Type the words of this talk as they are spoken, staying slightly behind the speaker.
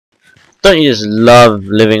Don't you just love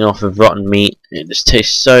living off of rotten meat? It just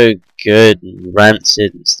tastes so good and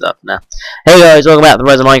rancid and stuff. Now, hey guys, welcome back to the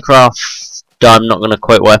Rise of Minecraft. I'm not gonna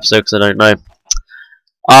quote what episode because I don't know.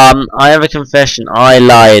 I have a confession. I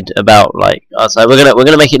lied about so we're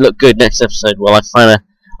gonna make it look good next episode. Well, I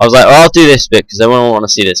was like, oh, I'll do this bit because everyone want to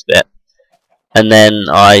see this bit, and then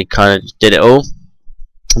I kind of did it all.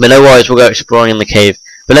 But no worries, we'll go exploring in the cave.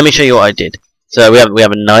 But let me show you what I did. So we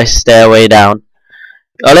have a nice stairway down.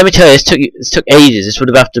 Oh, let me tell you, this took ages. This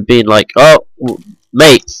would have to been like, oh,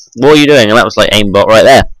 mate, what are you doing? And that was like aimbot right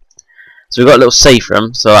there. So we've got a little safe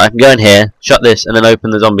room, so I can go in here, shut this, and then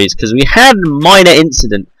open the zombies. Because we had a minor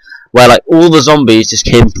incident where like all the zombies just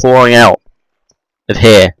came pouring out of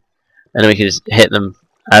here, and then we can just hit them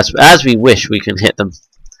as we wish we can hit them.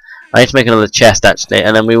 I need to make another chest actually,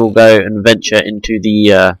 and then we will go and venture into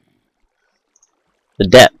the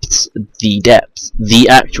depths, the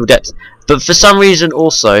actual depths. But for some reason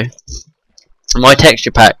also, my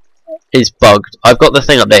texture pack is bugged. I've got the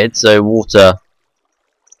thing updated, so water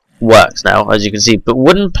works now, as you can see, but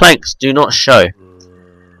wooden planks do not show,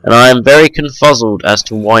 and I am very confuzzled as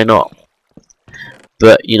to why not.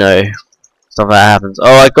 But you know, stuff like that happens.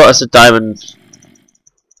 Oh, I got us a diamond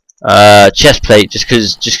chest plate just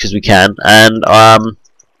because we can, and I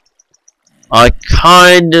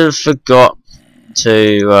kind of forgot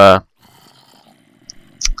to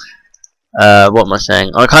what am I saying?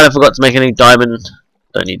 I kind of forgot to make any diamond.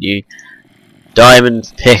 Don't need you.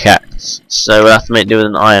 Diamond pickaxe. So we'll have to make do with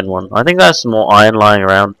an iron one. I think there's some more iron lying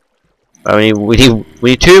around. Right, we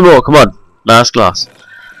need two more. Come on. No, that's glass.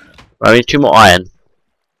 Right, we need two more iron.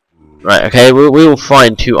 Right. Okay. We will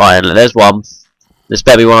find two iron. There's one. There's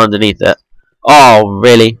better be one underneath it. Oh,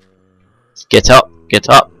 really? Get up. Get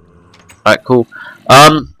up. Right. Cool.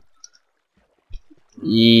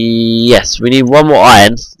 Yes, we need one more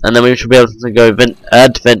iron, and then we should be able to go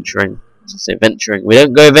adventuring. Say venturing. We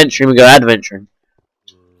don't go venturing, we go adventuring.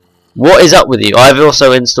 What is up with you? I've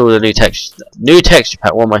also installed a new texture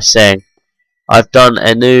pack. What am I saying? I've done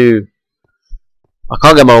a new. I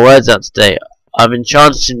can't get my words out today. I've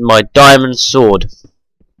enchanted my diamond sword.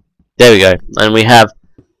 There we go, and we have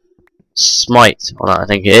smite on it. I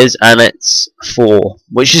think it is, and it's 4,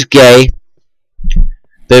 which is gay.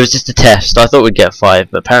 But it was just a test. I thought we'd get 5,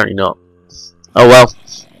 but apparently not. Oh well.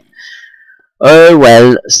 Oh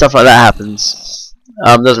well. Stuff like that happens.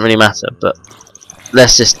 Doesn't really matter. But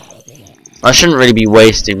let's just. I shouldn't really be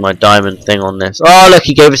wasting my diamond thing on this. Oh look,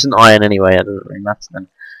 he gave us an iron anyway. It doesn't really matter then.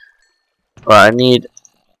 Right, I need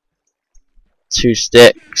 2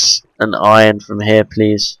 sticks, an iron from here,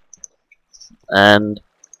 please. And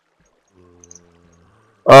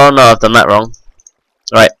oh no, I've done that wrong.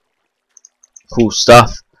 Right. Cool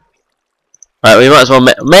stuff. Right, we may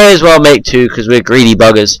as well make 2 because we're greedy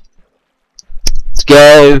buggers. Let's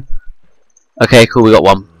go. Okay, cool. We got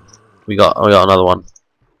one. We got another one.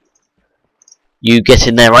 You get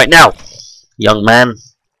in there right now, young man.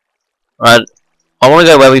 Right. I want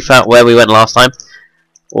to go where we went last time.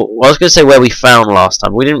 Well, I was going to say where we found last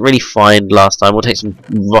time. We didn't really find last time. We'll take some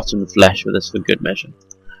rotten flesh with us for good measure.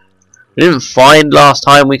 We didn't find last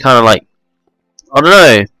time. We kind of like, I don't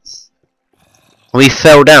know. We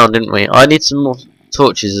fell down, didn't we? I need some more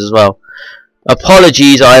torches as well.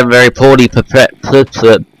 Apologies, I am very poorly prepared. Do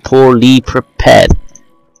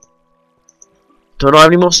I not have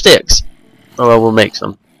any more sticks? Oh well, we'll make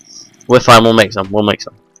some. We're fine, we'll make some. We'll make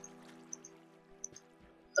some.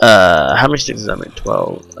 How many sticks does that make?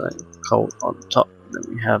 12. Coal on top. Then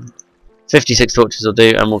we have 56 torches will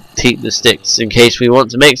do, and we'll keep the sticks in case we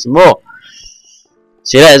want to make some more.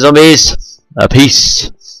 See you later, zombies.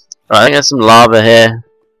 Peace. Right, I think there's some lava here.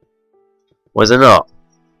 Was there not?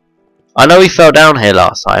 I know we fell down here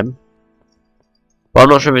last time, but I'm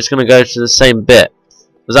not sure if it's going to go to the same bit.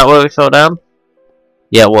 Was that where we fell down?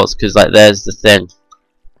 Yeah, it was, because like there's the thing.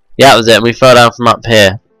 Yeah, that was it. And we fell down from up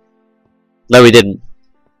here. No, we didn't.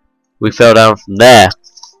 We fell down from there.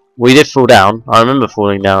 We did fall down. I remember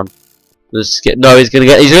falling down. No, he's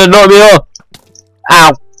gonna knock me off.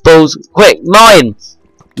 Ow, balls! Quick, mine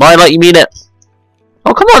like you mean it.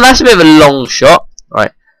 Oh come on, that's a bit of a long shot.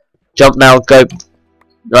 Right, jump now, go.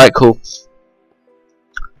 Right, cool.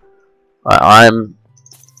 Right,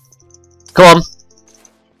 come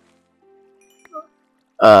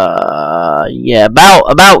on. Yeah,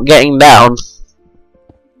 about getting down.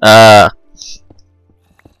 I've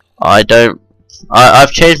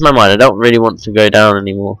changed my mind. I don't really want to go down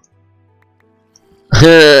anymore.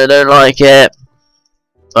 I don't like it.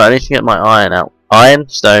 Right, I need to get my iron out. Iron,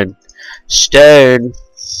 stone.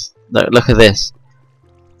 Look at this.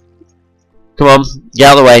 Come on, get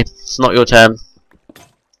out of the way. It's not your turn.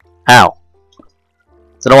 Ow.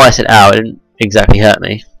 Don't know why I said ow, it didn't exactly hurt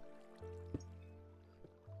me.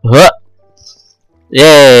 Huh.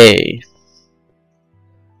 Yay!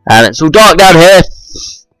 And it's all dark down here!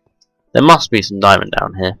 There must be some diamond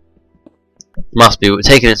down here. Must be.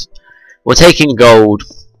 We're taking gold.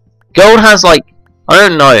 Gold has like, I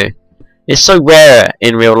don't know. It's so rare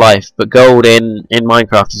in real life, but gold in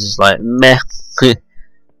Minecraft is just like meh.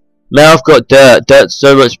 Now I've got dirt. Dirt's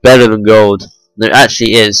so much better than gold. No, it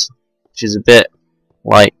actually is, which is a bit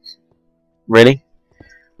like, really.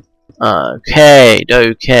 Okay.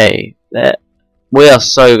 We are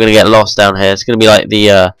so gonna get lost down here. It's gonna be like the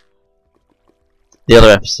other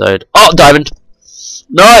episode. Oh, diamond!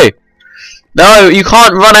 No, no, you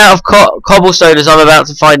can't run out of cobblestone as I'm about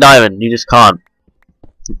to find diamond. You just can't.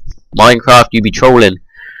 Minecraft, you be trolling.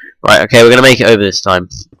 Right, okay, we're gonna make it over this time.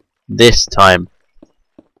 This time.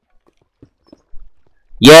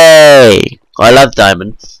 Yay! I love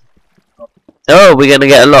diamonds. Oh, we're gonna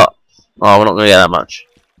get a lot. Oh, we're not gonna get that much.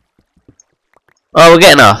 Oh, we'll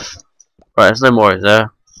get enough. Right, there's no more, is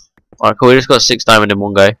there? Alright, cool, we just got 6 diamond in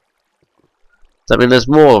one go. Does that mean there's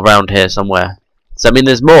more around here somewhere? Does that mean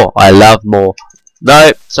there's more? I love more.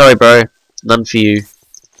 No, sorry bro. None for you.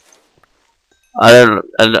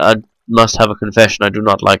 I must have a confession, I do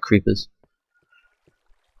not like creepers.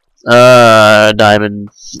 Diamond.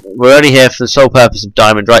 We're only here for the sole purpose of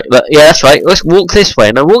diamond, right? But, yeah, that's right. Let's walk this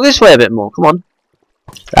way. No, walk this way a bit more. Come on.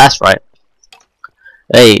 That's right.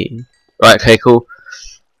 Hey. Right, okay, cool.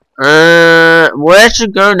 Where to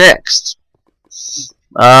go next?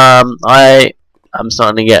 I'm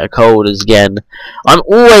starting to get a cold again. I'm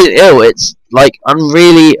always ill. It's like I'm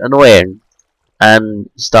really annoying and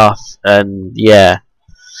stuff. And yeah,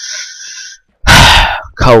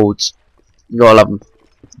 colds. You gotta love them.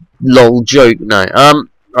 Lol joke. No.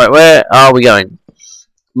 Right. Where are we going?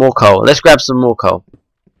 More coal. Let's grab some more coal.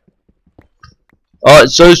 Oh,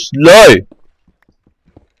 it's so slow.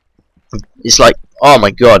 It's like, oh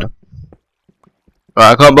my god.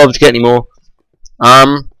 Right, I can't bother to get any more.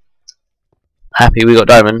 Happy we got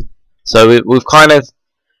diamond. So we've kind of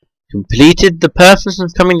completed the purpose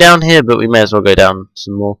of coming down here, but we may as well go down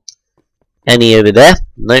some more. Any over there?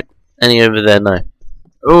 Nope. Any over there? No.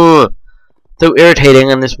 Oh, so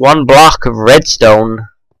irritating. And this one block of redstone.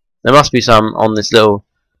 There must be some on this little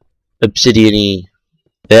obsidian-y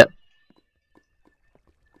bit.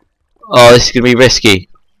 Oh, this is gonna be risky.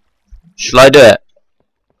 Shall I do it?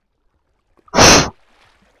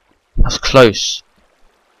 That's close.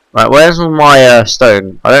 Right, where's all my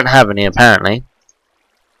stone? I don't have any apparently.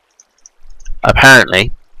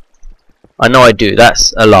 Apparently. I know I do.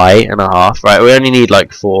 That's a lie and a half. Right, we only need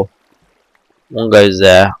like 4. One goes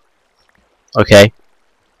there. Okay.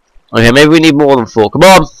 Okay, maybe we need more than 4. Come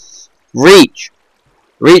on! Reach!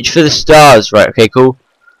 Reach for the stars. Right, okay, cool.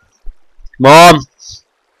 Come on!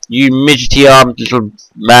 You midgety armed little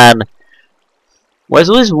man. Where's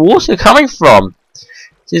all this water coming from?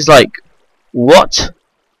 This is like, what?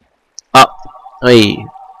 Up. Hey.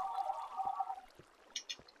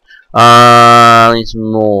 We need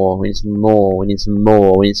some more. We need some more. We need some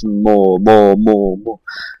more. We need some more. More.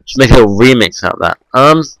 Just make a little remix out of that.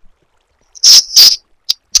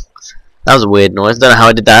 That was a weird noise. Don't know how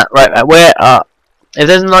I did that. Right, where? If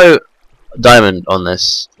there's no diamond on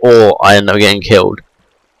this, or I end up getting killed,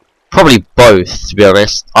 probably both, to be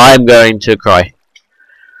honest, I'm going to cry.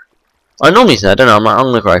 I normally say I don't know. I'm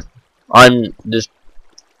gonna cry. I'm just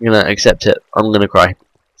gonna accept it. I'm gonna cry.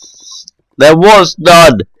 There was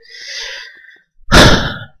none.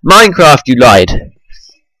 Minecraft, you lied.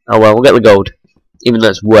 Oh well, we'll get the gold, even though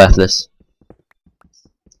it's worthless.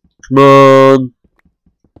 Come on.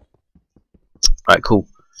 Right, cool.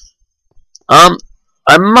 I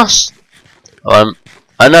must. I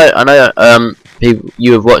know. People,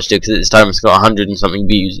 you have watched it because at this time it's got 100 and something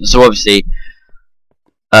views. So obviously,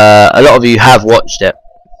 a lot of you have watched it.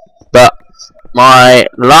 But my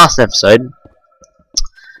last episode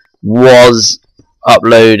was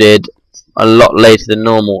uploaded a lot later than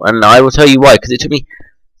normal, and I will tell you why. Because it took me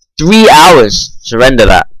 3 hours to render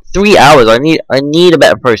that. 3 hours. I need a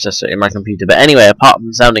better processor in my computer. But anyway, apart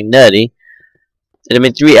from sounding nerdy, it had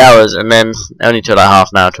been 3 hours, and then it only took like half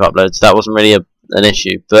an hour to upload. So that wasn't really an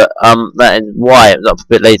issue. But that is why it was up a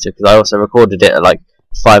bit later, because I also recorded it at like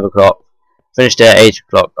 5 o'clock, finished it at 8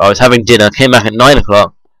 o'clock. I was having dinner, came back at 9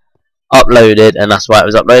 o'clock, uploaded, and that's why it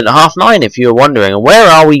was uploaded at 9:30. If you were wondering, and where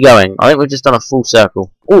are we going? I think we've just done a full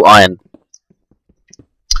circle. Oh, iron.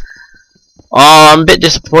 Oh, I'm a bit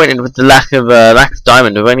disappointed with the lack of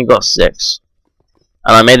diamond. We've only got 6,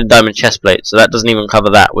 and I made a diamond chest plate, so that doesn't even cover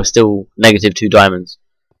that. We're still -2 diamonds.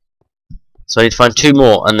 So I need to find 2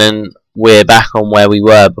 more, and then we're back on where we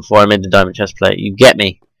were before I made the diamond chest plate. You get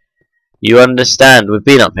me? You understand? We've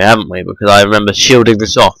been up here, haven't we? Because I remember shielding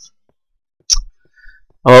this off.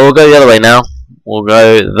 Oh, we'll go the other way now. We'll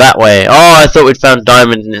go that way. Oh, I thought we'd found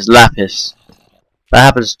diamond in this lapis. That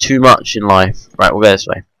happens too much in life. Right, we'll go this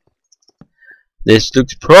way. This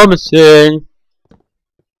looks promising.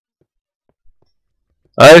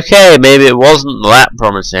 Okay, maybe it wasn't that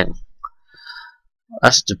promising.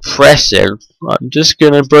 That's depressing. I'm just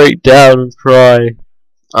gonna break down and cry.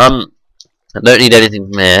 I don't need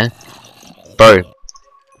anything from here. Bro.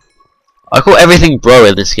 I call everything bro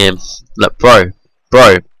in this game. Look, bro.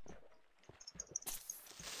 Bro.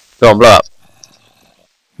 Go on, blow up.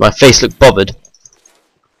 My face looked bothered.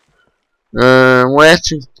 Where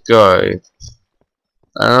to go?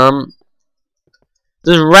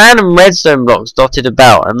 There's random redstone blocks dotted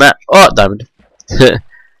about, and that. Oh, diamond.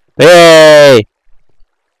 Hey!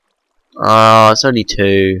 Oh, it's only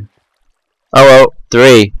 2. Oh well,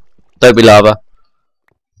 3. Don't be lava.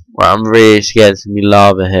 Right, I'm really scared there's gonna be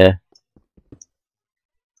lava here.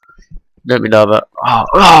 Don't be lava.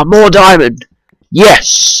 Oh, more diamond!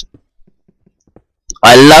 Yes!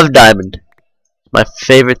 I love diamond. It's my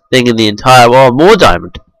favourite thing in the entire world. More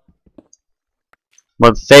diamond.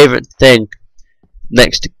 My favourite thing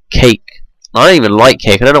next to cake. I don't even like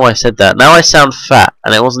cake. I don't know why I said that. Now I sound fat,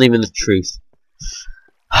 and it wasn't even the truth.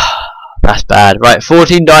 That's bad. Right,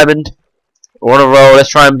 14 diamond. We're on a roll. Let's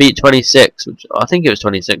try and beat 26. Which I think it was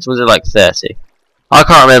 26. Was it like 30? I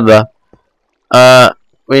can't remember.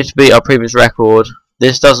 We need to beat our previous record.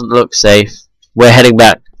 This doesn't look safe. We're heading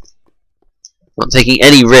back. Not taking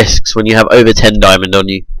any risks when you have over 10 diamond on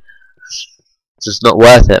you. It's just not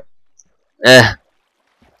worth it.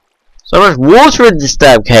 So much water in this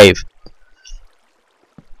damn cave.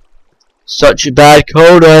 Such a bad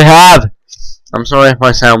cold I have. I'm sorry if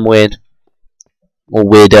I sound weird. Or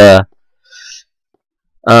weirder.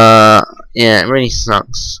 Yeah, it really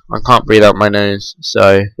sucks. I can't breathe out my nose.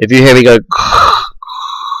 So, if you hear me go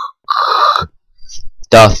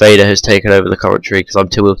Darth Vader has taken over the commentary because I'm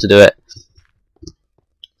too ill to do it.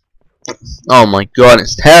 Oh my god,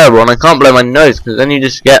 it's terrible, and I can't blow my nose because then you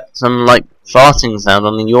just get some like farting sound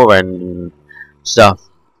on your end and stuff.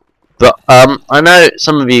 But I know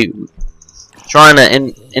some of you trying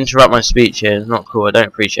to interrupt my speech here is not cool. I don't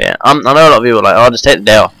appreciate it. I know a lot of people are like, oh, just take the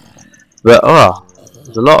day off. But oh,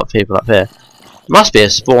 there's a lot of people up here. Must be a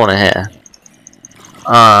spawner here.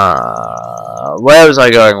 Where was I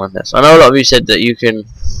going with this? I know a lot of you said that you can,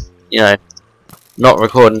 you know, not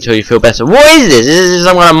record until you feel better. What is this? Is this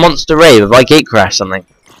some kind of monster rave? Have I gate crashed something?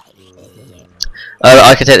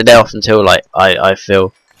 I could take the day off until like I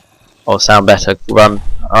feel or sound better. Run.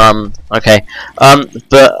 Okay.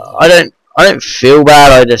 But I don't feel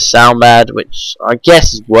bad. I just sound bad, which I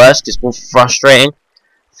guess is worse. It's more frustrating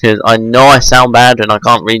because I know I sound bad and I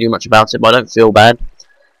can't really do much about it, but I don't feel bad.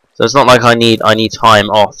 So it's not like I need time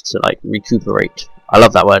off to like recuperate. I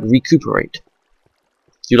love that word, recuperate.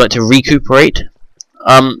 Do you like to recuperate?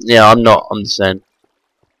 Yeah, I'm not. I'm just saying.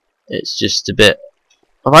 It's just a bit.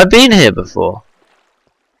 Have I been here before?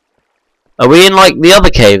 Are we in like the other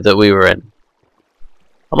cave that we were in?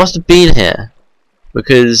 I must have been here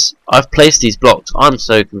because I've placed these blocks. I'm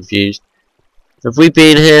so confused. Have we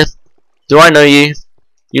been here? Do I know you?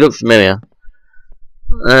 You look familiar.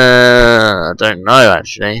 I don't know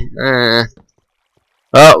actually.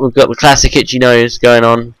 Oh, we've got the classic itchy nose going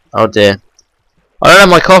on. Oh dear. I don't have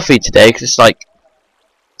my coffee today because it's like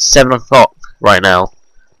 7 o'clock right now,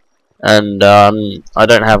 and I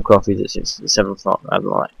don't have coffee at 7 o'clock.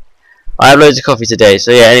 I have loads of coffee today.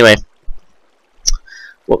 So yeah. Anyway,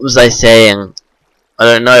 what was I saying? I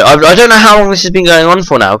don't know. I don't know how long this has been going on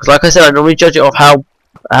for now. Because like I said, I normally judge it off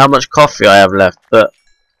how much coffee I have left, but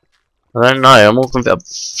I don't know. I'm all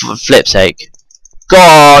confused. For flip's sake.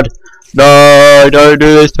 God, no! Don't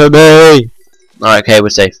do this to me. Alright, okay, we're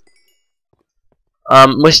safe.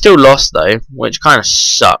 We're still lost though, which kind of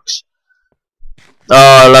sucks.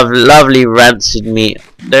 Oh, lovely rancid meat.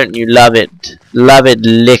 Don't you love it? Love it,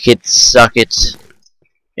 lick it, suck it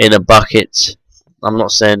in a bucket. I'm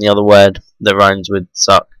not saying the other word that rhymes with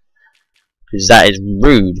suck, because that is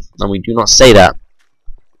rude, and we do not say that.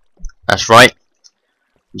 That's right.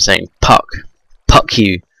 I'm saying puck. Puck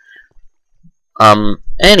you.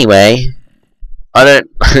 Anyway, I don't...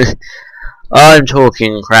 I'm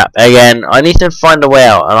talking crap again. I need to find a way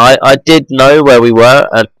out, and I did know where we were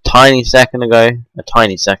a tiny second ago. A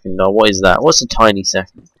tiny second? Oh, what is that? What's a tiny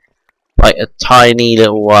second? Like a tiny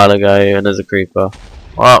little while ago, and there's a creeper.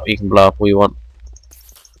 Well, you can blow up all you want.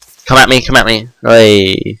 Come at me, come at me.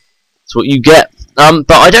 Hey, that's what you get.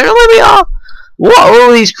 But I don't know where we are. What are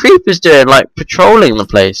all these creepers doing? Like patrolling the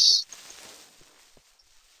place?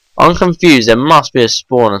 I'm confused. There must be a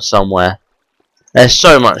spawner somewhere. There's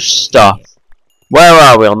so much stuff. Where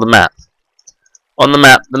are we on the map? On the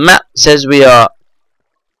map, the map says we are...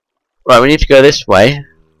 Right, we need to go this way.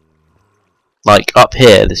 Like, up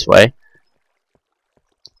here, this way.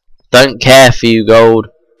 Don't care for you, gold.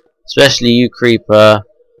 Especially you, creeper.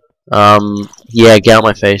 Yeah, get out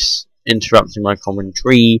my face. Interrupting my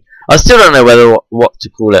commentary. I still don't know whether what to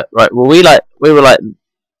call it. Right, well, we were like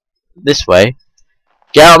this way.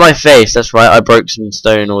 Get out of my face. That's right. I broke some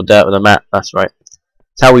stone or dirt with a mat. That's right.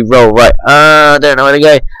 That's how we roll. Right. I don't know where to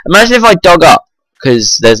go. Imagine if I dug up,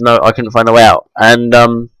 because I couldn't find a way out,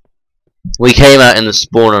 and we came out in the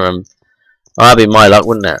spawner room. Oh, that'd be my luck,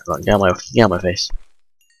 wouldn't it? Like, get out my face.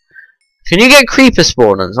 Can you get creeper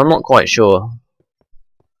spawners? I'm not quite sure.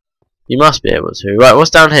 You must be able to. Right, what's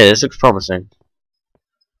down here? This looks promising.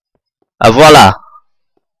 Voila!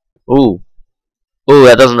 Ooh. Ooh,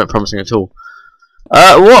 that doesn't look promising at all.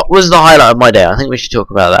 What was the highlight of my day? I think we should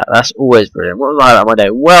talk about that. That's always brilliant. What was the highlight of my day?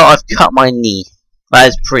 Well, I've cut my knee. That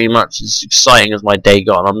is pretty much as exciting as my day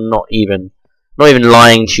got. I'm not even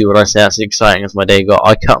lying to you when I say that's as exciting as my day got.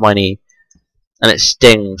 I cut my knee. And it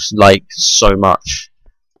stings, like, so much.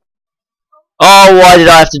 Oh, why did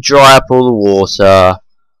I have to dry up all the water?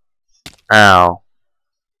 Ow.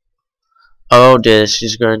 Oh dear, this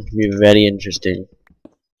is going to be very interesting.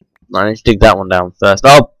 I need to dig that one down first.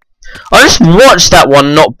 Oh, I just watched that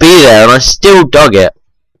one not be there, and I still dug it.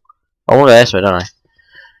 I want to go this way, don't I?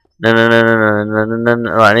 No.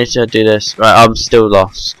 Right, I need to do this. Right, I'm still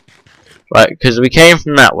lost. Right, because we came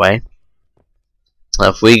from that way.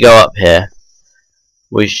 If we go up here,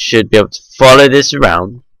 we should be able to follow this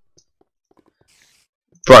around.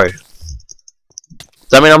 Bro.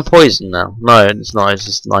 Does that mean I'm poisoned now? No, it's not. It's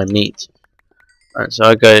just my meat. Right, so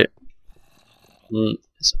I go...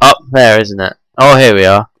 it's up there, isn't it? Oh, here we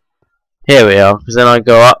are. Here we are. Because then I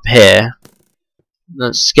go up here.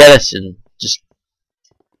 The skeleton. Just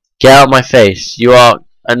get out of my face. You are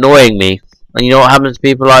annoying me. And you know what happens to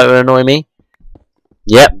people like who annoy me?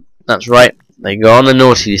 Yep, that's right. They go on the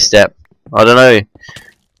naughty step. I don't know.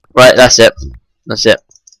 Right, that's it. That's it.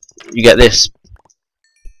 You get this.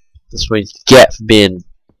 That's what you get for being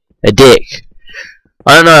a dick.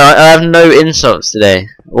 I don't know. I have no insults today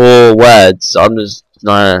or words. I'm just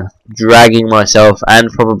dragging myself and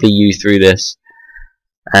probably you through this.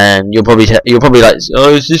 And you're probably like,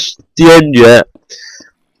 oh, is this the end yet?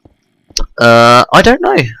 I don't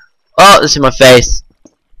know. Oh, it's in my face.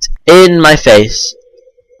 It's in my face.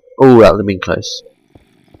 Oh, that would have been close.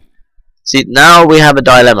 See, now we have a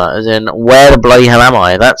dilemma, as in, where the bloody hell am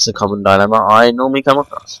I? That's a common dilemma I normally come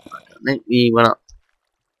across. I think we went up.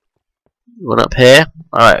 Went up here?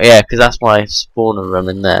 Alright, yeah, because that's my spawner room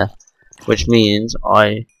in there. Which means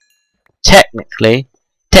I technically,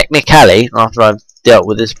 after I've dealt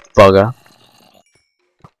with this bugger,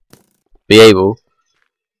 be able...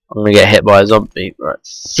 I'm gonna get hit by a zombie. Right,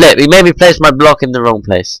 flip. He made me place my block in the wrong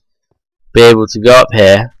place. Be able to go up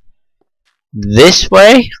here. This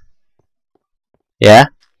way? Yeah?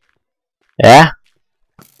 Yeah?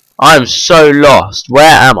 I'm so lost. Where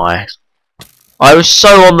am I? I was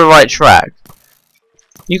so on the right track.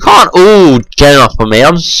 You can't all get up on me.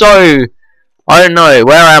 I'm so... I don't know.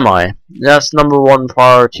 Where am I? That's number one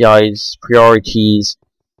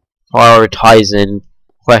prioritizing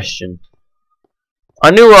question. I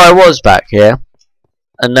knew where I was back here.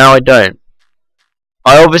 And now I don't.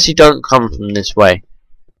 I obviously don't come from this way.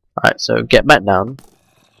 Alright, so get back down.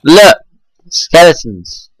 Look!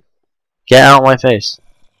 Skeletons! Get out of my face.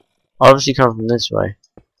 I obviously come from this way.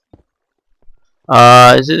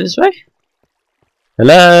 Is it this way?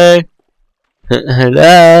 Hello?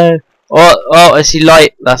 Hello? Oh, I see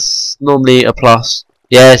light. That's normally a plus.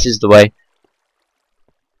 Yeah, this is the way.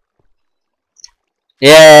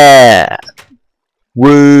 Yeah!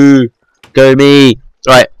 Woo! Go me!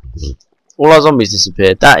 Right. All our zombies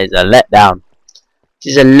disappeared. That is a letdown.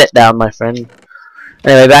 This is a letdown, my friend.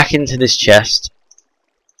 Anyway, back into this chest.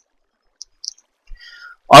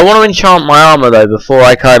 I want to enchant my armor though before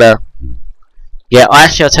I kinda... Yeah,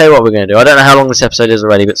 actually I'll tell you what we're going to do. I don't know how long this episode is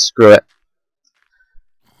already, but screw it.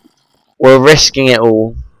 We're risking it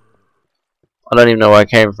all. I don't even know where I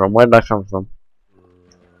came from. Where did I come from?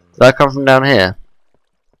 Did I come from down here?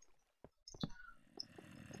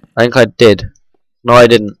 I think I did. No, I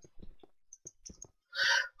didn't.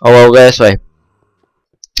 Oh well, we'll go this way.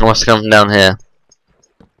 I must have come from down here.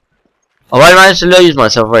 I might manage to lose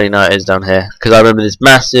myself already. No, it is down here. Because I remember this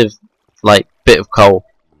massive, like, bit of coal.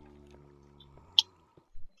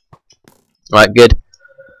 Right, good.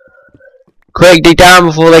 Quick, dig down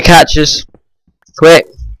before they catch us. Quick.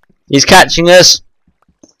 He's catching us.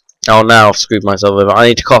 Oh, now I've screwed myself over. I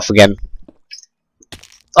need to cough again.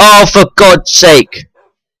 Oh, for God's sake!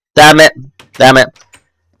 Damn it! Damn it!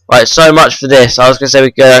 Right, so much for this. I was gonna say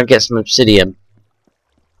we could go and get some obsidian.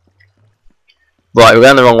 Right, we're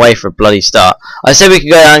going the wrong way for a bloody start. I said we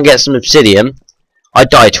could go down and get some obsidian. I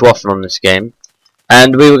die too often on this game.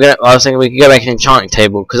 And I was thinking we could go make an enchanting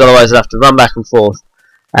table, because otherwise I'd have to run back and forth.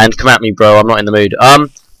 And come at me, bro, I'm not in the mood.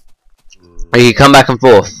 You can come back and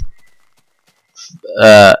forth.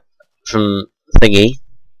 From thingy.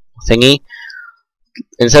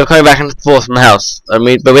 Instead of coming back and forth from the house. But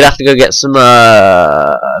we'd have to go get some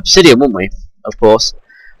obsidian, wouldn't we? Of course.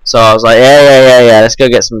 So I was like, yeah, let's go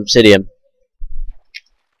get some obsidian.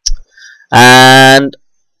 And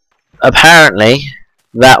apparently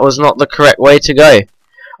that was not the correct way to go.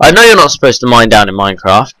 I know you're not supposed to mine down in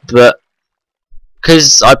Minecraft, but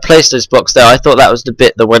because I placed those blocks there, I thought that was the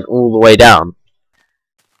bit that went all the way down.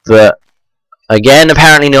 But again,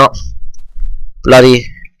 apparently not. Bloody,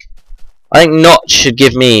 I think Notch should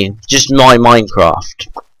give me, just my Minecraft,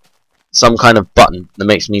 some kind of button that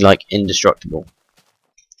makes me like indestructible.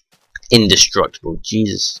 Indestructible,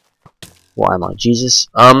 Jesus. What am I, Jesus?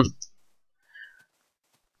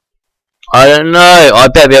 I don't know. I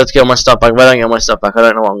better be able to get all my stuff back. If I don't get my stuff back, I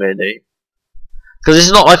don't know what I'm going to do. Because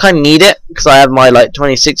it's not like I need it, because I have my like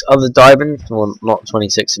 26 other diamonds. Well, not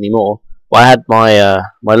 26 anymore. Well, I had my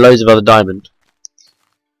my loads of other diamond.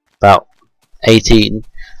 About 18.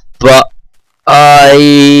 But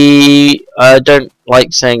I don't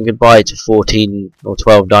like saying goodbye to 14 or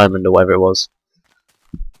 12 diamond or whatever it was.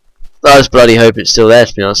 I just bloody hope it's still there,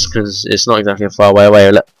 to be honest, because it's not exactly a far way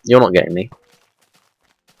away. You're not getting me.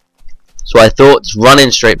 So I thought, running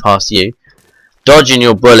straight past you, dodging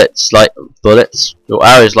your bullets, your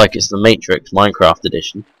arrows like it's the Matrix Minecraft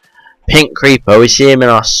edition. Pink creeper, we see him in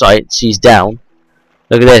our sights, he's down.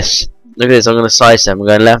 Look at this, I'm going to sidestep, we're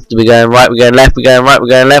going left, we're going right, we're going left, we're going right, we're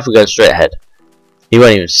going left, we're going straight ahead. He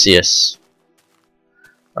won't even see us.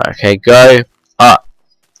 Okay, go, up,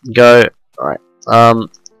 go, alright, oh,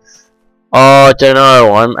 I don't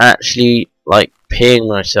know, I'm actually, like, peeing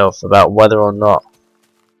myself about whether or not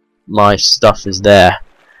my stuff is there.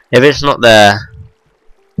 If it's not there,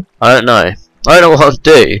 I don't know. I don't know what I'll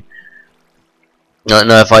do. I don't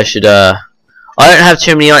know if I should, I don't have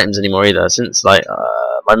too many items anymore either, since, like,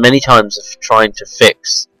 my many times of trying to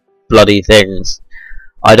fix bloody things,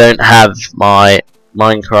 I don't have my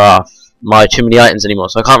Minecraft, too many items anymore,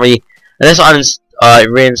 so I can't really, unless I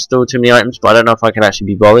reinstall too many items, but I don't know if I can actually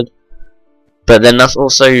be bothered. But then that's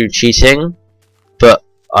also cheating, but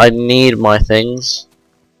I need my things.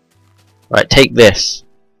 Right, take this.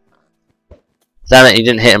 Damn it, you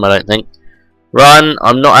didn't hit him, I don't think. Run,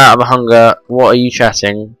 I'm not out of hunger. What are you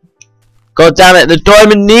chatting? God damn it, the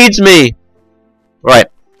diamond needs me! Right.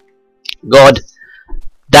 God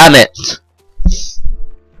damn it.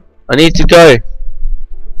 I need to go.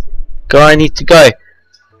 I need to go.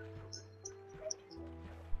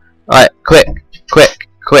 Right, quick. Quick.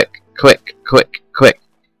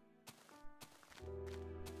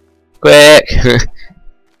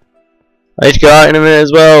 I need to go out in a minute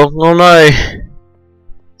as well. Oh no.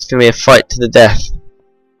 It's gonna be a fight to the death.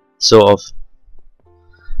 Sort of.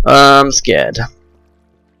 I'm scared.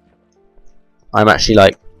 I'm actually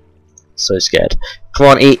like so scared. Come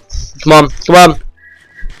on, eat. Come on.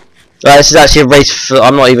 Right, this is actually a race for, I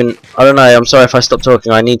don't know, I'm sorry if I stop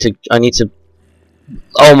talking. I need to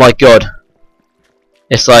oh my god.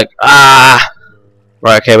 It's like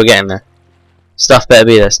right, okay, we're getting there. Stuff better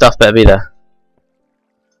be there.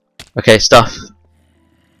 Okay, stuff.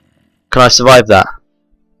 Can I survive that?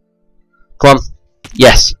 Come on.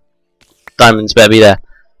 Yes. Diamonds better be there.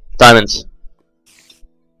 Diamonds.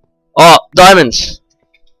 Oh, diamonds!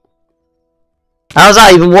 How does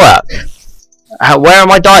that even work? Where are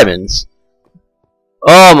my diamonds?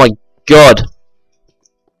 Oh my god.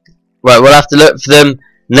 Right, we'll have to look for them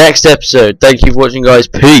next episode. Thank you for watching, guys.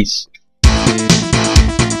 Peace.